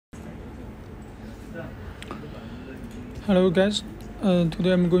Hello guys,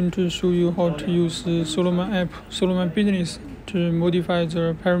 today I'm going to show you how to use the Solarman app, Solarman Business, to modify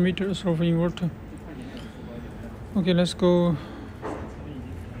the parameters of inverter. Okay, let's go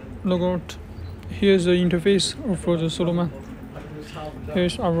log out. Here's the interface for the Solarman.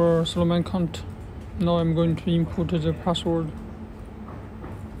 Here's our Solarman account. Now I'm going to input the password.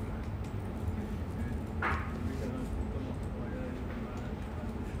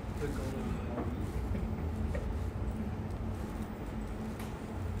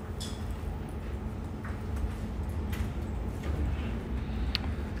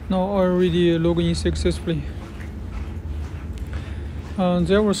 Now I already logged in successfully.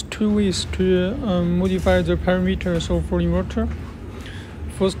 There was two ways to modify the parameters of our inverter.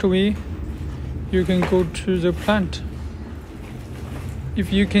 First way, you can go to the plant.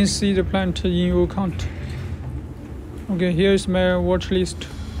 If you can see the plant in your account. Okay, here is my watch list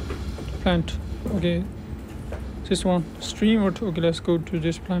plant. Okay, this one, stream inverter. Okay, let's go to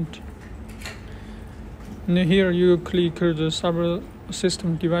this plant. And here you click the server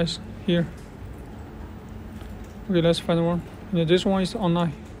system device here. Okay, let's find one. And this one is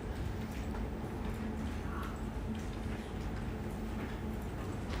online.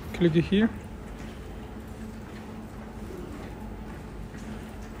 Click here.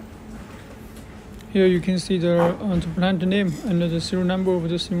 Here you can see the plant name and the serial number of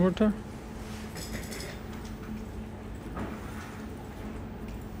this inverter.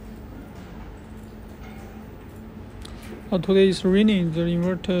 Today is raining. The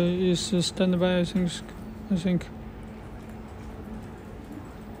inverter is standby. I think.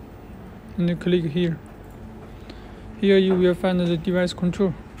 And you click here. Here you will find the device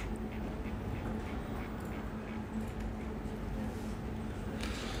control.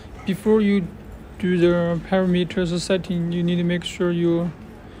 Before you do the parameters setting, you need to make sure your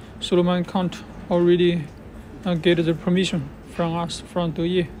Solarman account already get the permission from us, from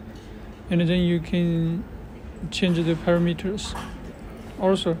Deye, and then you can change the parameters.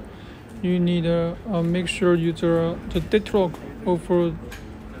 Also, you need to make sure the data log of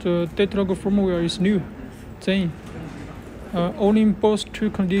the data log firmware is new. Then only both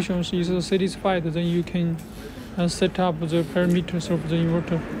two conditions is satisfied, then you can set up the parameters of the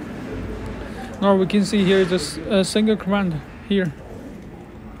inverter. Now we can see here is a single command here.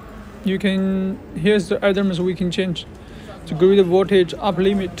 Here's the items we can change: the grid voltage up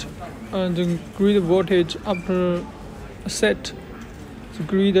limit, the grid voltage upper set, the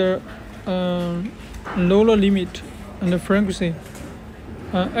grid lower limit, and the frequency,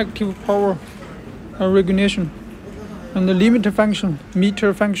 active power regulation, and the limit function,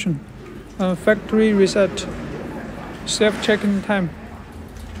 meter function, factory reset, self-checking time,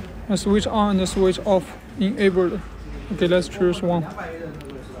 switch on and switch off enabled. Okay, let's choose one.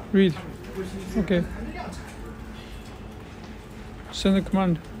 Read. Okay. Send the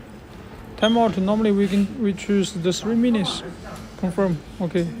command. Timeout. Normally we choose the 3 minutes. Confirm.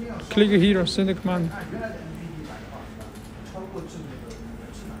 Okay. Click here. Send the command.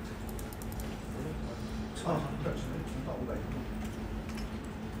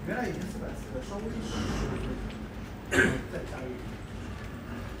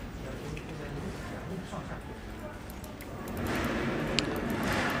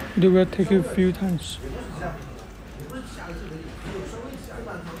 It will take a few times.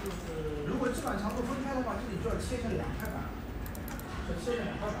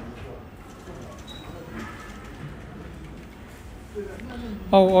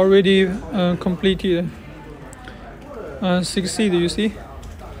 Already completed. Succeed. You see,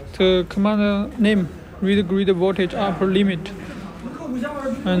 the command name: read grid voltage upper limit,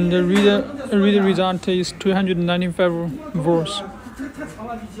 and the read result is 295 volts.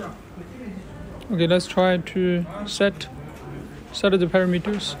 Okay, let's try to set the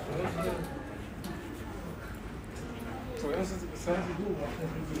parameters.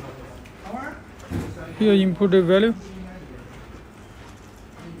 Here input the value.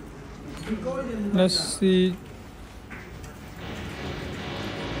 Let's see,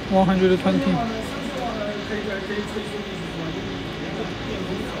 120.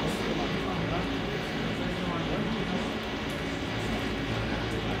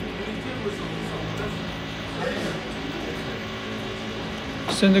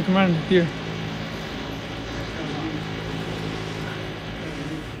 Send the command here.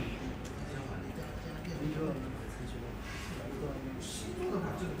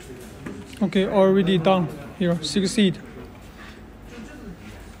 Okay, already done here. Succeed.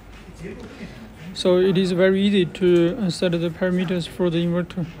 So it is very easy to set the parameters for the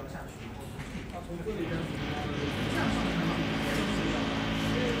inverter.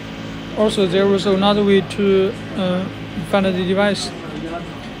 Also, there was another way to find the device.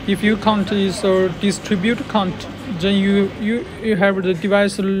 If your count is a distribute count, then you have the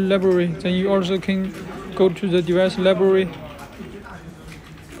device library. Then you also can go to the device library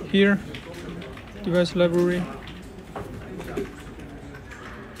here, device library.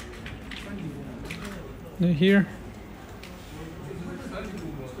 Then here.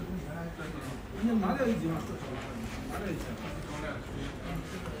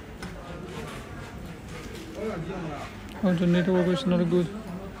 Oh, the network is not good.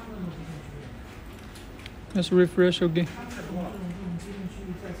 Let's refresh again.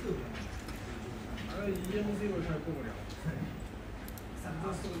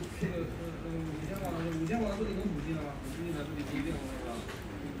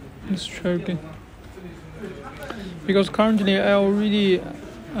 Let's try again. Because currently I already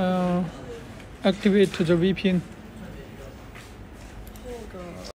activate the VPN.